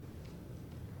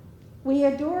We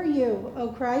adore you, O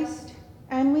Christ,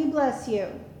 and we bless you.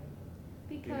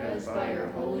 Because by your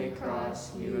holy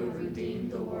cross you have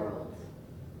redeemed the world.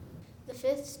 The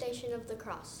fifth station of the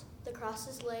cross. The cross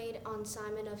is laid on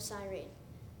Simon of Cyrene.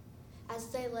 As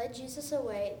they led Jesus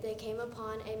away, they came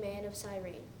upon a man of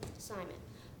Cyrene, Simon,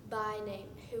 by name,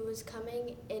 who was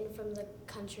coming in from the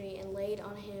country, and laid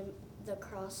on him the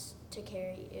cross to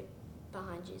carry it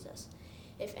behind Jesus.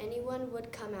 If anyone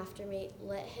would come after me,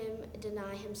 let him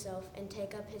deny himself and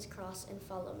take up his cross and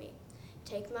follow me.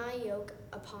 Take my yoke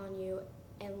upon you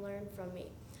and learn from me,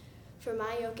 for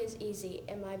my yoke is easy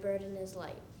and my burden is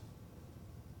light.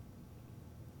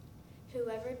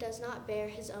 Whoever does not bear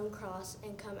his own cross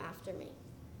and come after me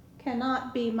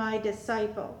cannot be my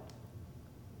disciple.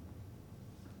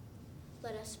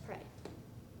 Let us pray.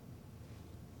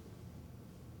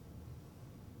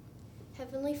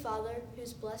 Heavenly Father,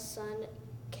 whose blessed Son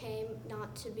came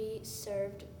not to be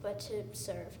served, but to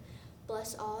serve,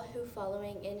 bless all who,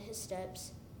 following in his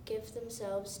steps, give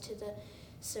themselves to the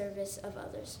service of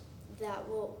others, that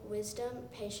with wisdom,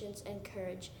 patience, and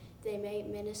courage they may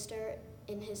minister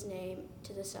in his name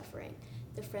to the suffering,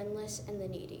 the friendless, and the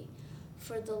needy.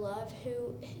 For the love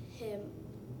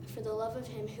of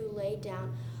him who laid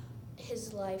down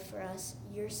his life for us,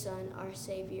 your Son, our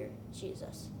Savior,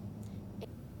 Jesus.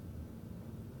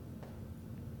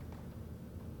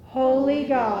 Holy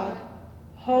God,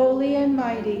 holy and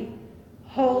mighty,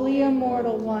 holy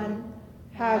immortal one,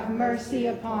 have mercy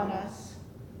upon us.